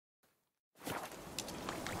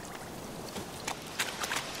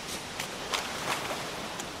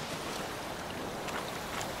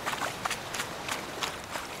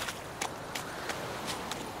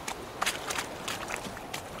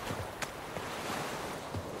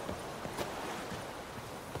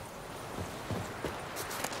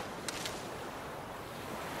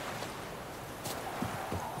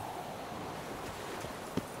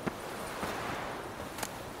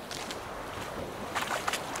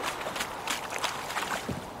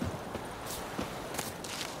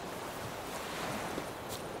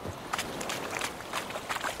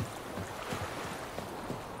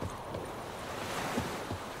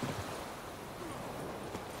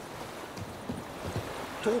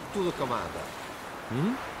Talk to the commander.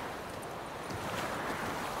 Hmm?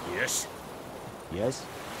 Yes? Yes?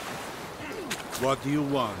 What do you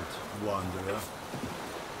want, wanderer?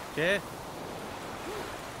 Okay.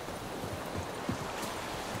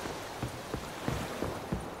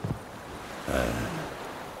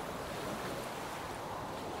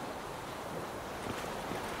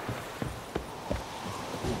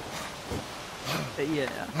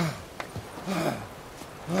 Yeah.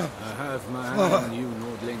 I have my eye on you,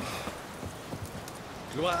 Nordling.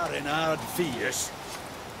 Gloire en ard fies.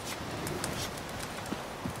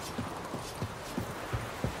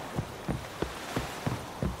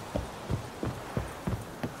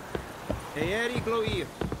 Hey, Gloir.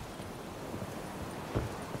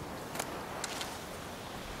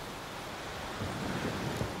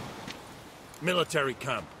 Military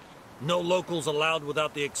camp. No locals allowed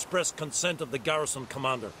without the express consent of the garrison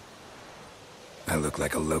commander. I look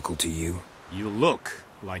like a local to you? You look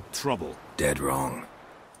like trouble. Dead wrong.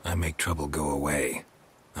 I make trouble go away.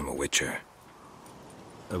 I'm a witcher.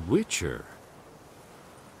 A witcher?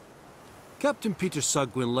 Captain Peter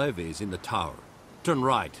Sagwin Levy is in the tower. Turn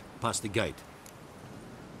right, past the gate.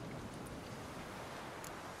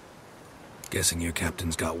 Guessing your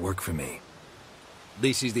captain's got work for me.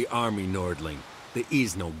 This is the army, Nordling. There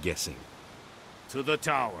is no guessing. To the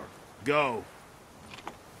tower. Go.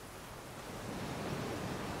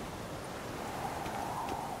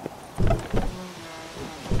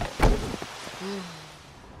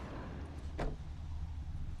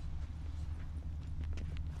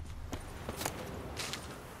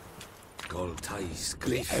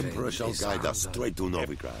 The Emperor shall guide us straight to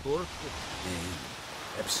Novigrad.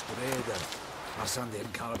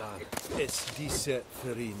 Es diese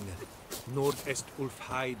Ferin. Nordest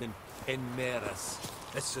Ulfheiden en Meras.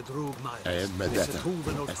 Es drug mij. En met Es dat.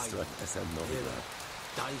 troeven Es Ulfheiden. is een Novigrad.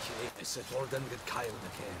 Deich es worden gekeilde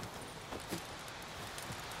kern.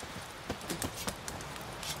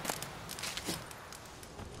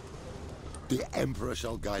 The Emperor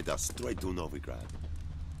shall guide us straight to Novigrad.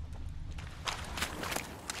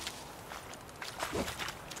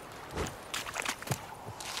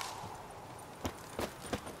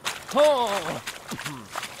 Oh!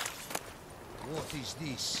 What is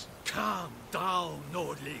this? Calm down,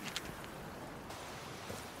 Nordling.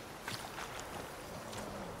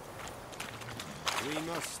 We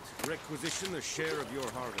must requisition a share of your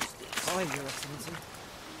harvest. Fine, Your Excellency.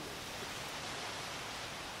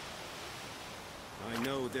 I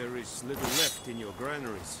know there is little left in your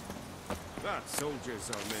granaries. But soldiers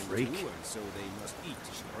are men too, and so they must eat,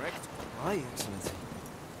 correct? Aye, Your Excellency.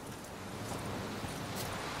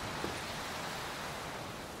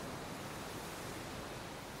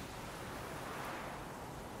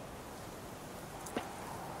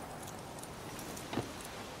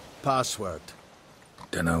 Password.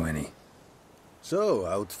 Dunno any. So,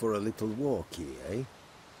 out for a little walkie, eh?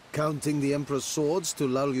 Counting the Emperor's swords to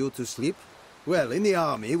lull you to sleep? Well, in the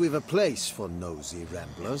army, we've a place for nosy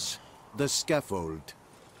ramblers. The scaffold.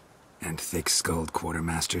 And thick-skulled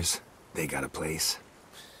quartermasters. They got a place.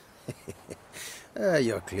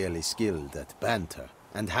 You're clearly skilled at banter.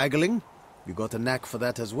 And haggling? You got a knack for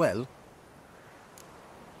that as well?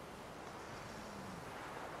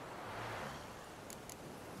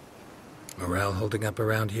 Morale holding up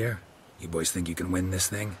around here? You boys think you can win this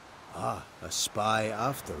thing? Ah, a spy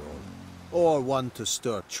after all. Or one to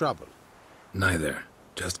stir trouble. Neither.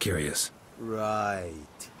 Just curious. Right.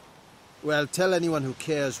 Well, tell anyone who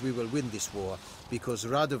cares we will win this war, because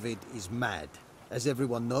Radovid is mad, as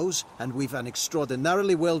everyone knows, and we've an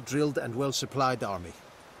extraordinarily well-drilled and well-supplied army.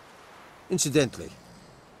 Incidentally,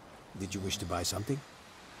 did you wish to buy something?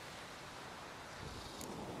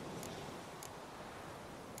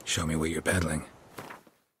 Show me what you're peddling.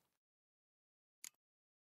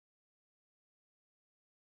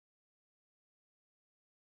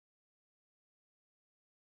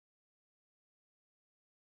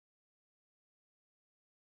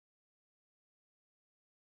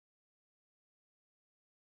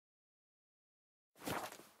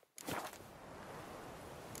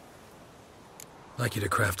 I'd like you to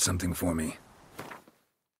craft something for me.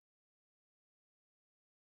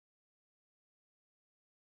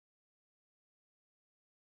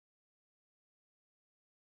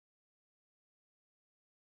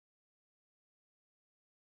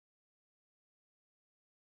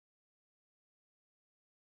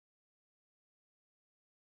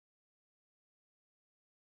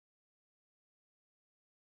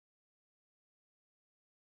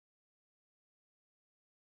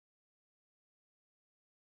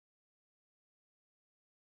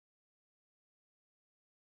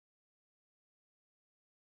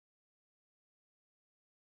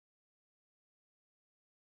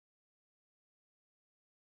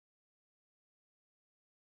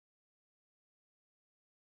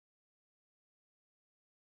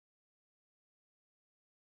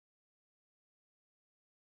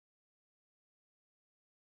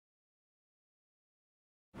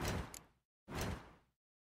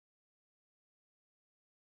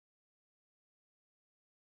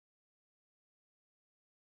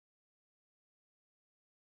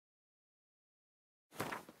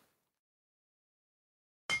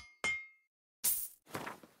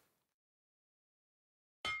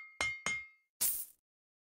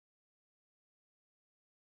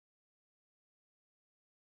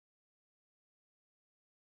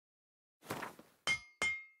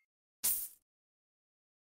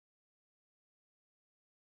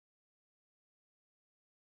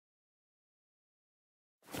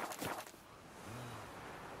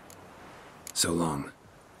 So long.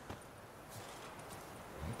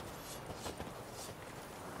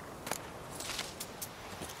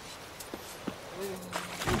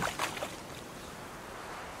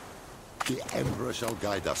 The Emperor shall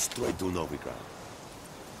guide us straight to Novigrad.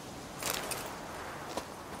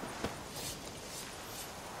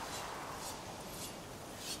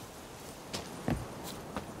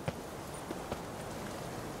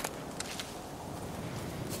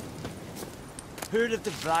 Heard of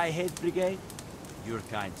the Vryhead Brigade? Your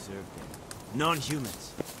kind served them.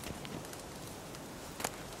 Non-humans.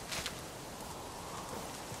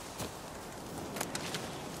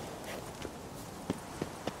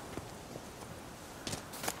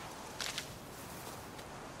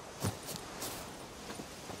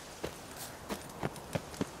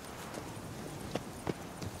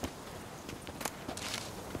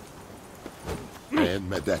 En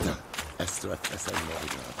Medetta, Estreth Esen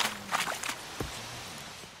Novigrad.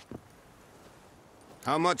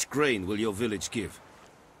 How much grain will your village give?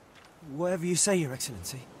 Whatever you say, Your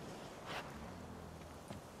Excellency.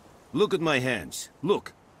 Look at my hands.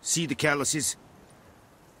 Look. See the calluses?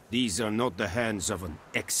 These are not the hands of an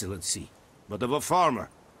excellency, but of a farmer.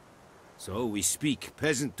 So we speak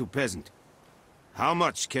peasant to peasant. How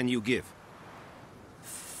much can you give?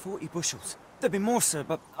 40 bushels. There'd be more, sir,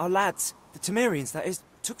 but our lads, the Temerians, that is,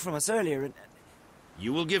 took from us earlier and...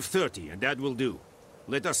 You will give 30, and that will do.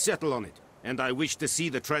 Let us settle on it, and I wish to see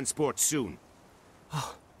the transport soon.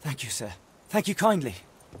 Oh, thank you, sir. Thank you kindly.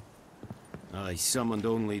 I summoned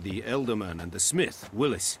only the Elderman and the smith,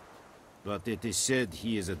 Willis. But it is said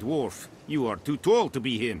he is a dwarf. You are too tall to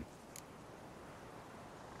be him.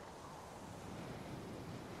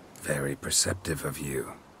 Very perceptive of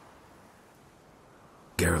you.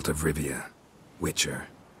 Geralt of Rivia, Witcher.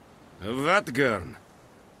 Vatgern.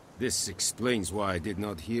 This explains why I did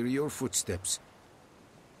not hear your footsteps.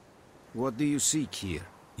 What do you seek here?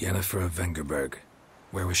 Yennefer of Vengerberg.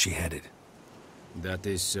 Where was she headed? That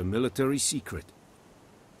is a military secret.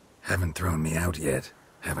 Haven't thrown me out yet.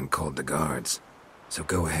 Haven't called the guards. So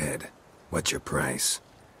go ahead. What's your price?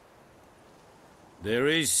 There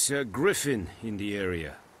is a griffin in the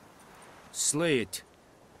area. Slay it,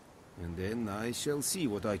 and then I shall see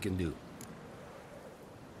what I can do.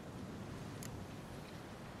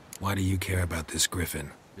 Why do you care about this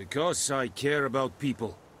griffin? Because I care about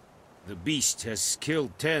people. The beast has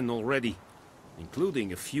killed 10 already,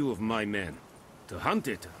 including a few of my men. To hunt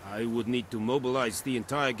it, I would need to mobilize the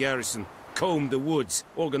entire garrison, comb the woods,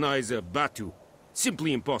 organize a batu.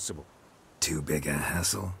 Simply impossible. Too big a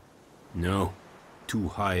hassle? No, too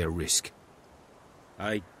high a risk.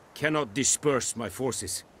 I cannot disperse my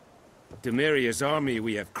forces. Temeria's army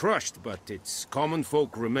we have crushed, but its common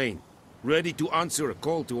folk remain, ready to answer a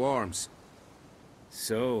call to arms.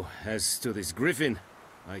 So, as to this griffin,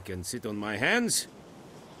 I can sit on my hands,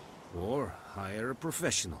 or hire a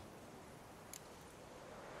professional.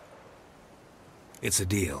 It's a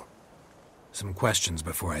deal. Some questions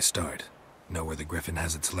before I start. Know where the griffin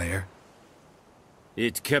has its lair?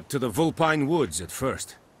 It kept to the Vulpine Woods at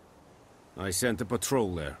first. I sent a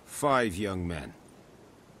patrol there, 5 young men.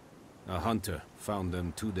 A hunter found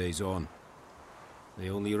them 2 days on.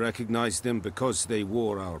 They only recognized them because they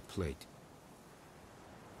wore our plate.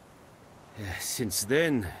 Since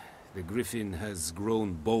then, the griffin has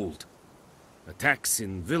grown bold. Attacks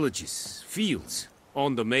in villages, fields,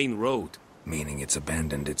 on the main road. Meaning it's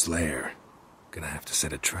abandoned its lair. Gonna have to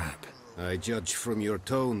set a trap. I judge from your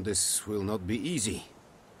tone this will not be easy.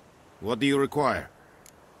 What do you require?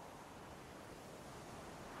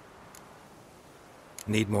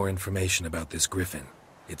 Need more information about this griffin.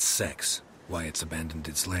 Its sex, why it's abandoned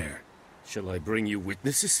its lair. Shall I bring you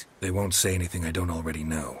witnesses? They won't say anything I don't already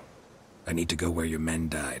know. I need to go where your men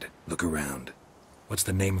died. Look around. What's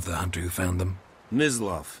the name of the hunter who found them?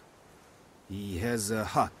 Mislav. He has a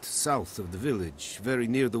hut south of the village, very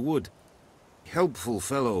near the wood. Helpful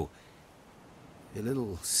fellow. A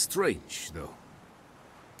little strange, though.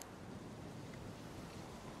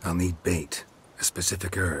 I'll need bait. A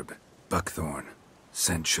specific herb. Buckthorn.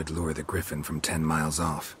 Scent should lure the griffin from 10 miles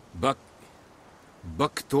off.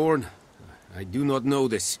 Buckthorn? I do not know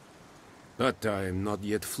this. But I am not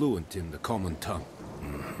yet fluent in the common tongue.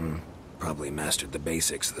 Mm-hmm. Probably mastered the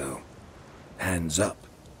basics, though. Hands up.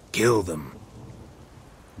 Kill them.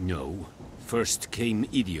 No. First came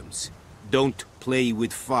idioms. Don't play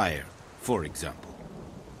with fire, for example.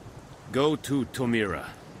 Go to Tomira,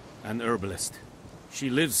 an herbalist. She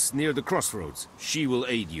lives near the crossroads. She will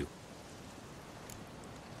aid you.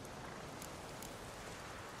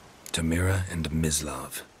 Tamira and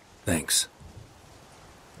Mislav. Thanks.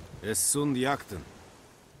 Es sund jakten.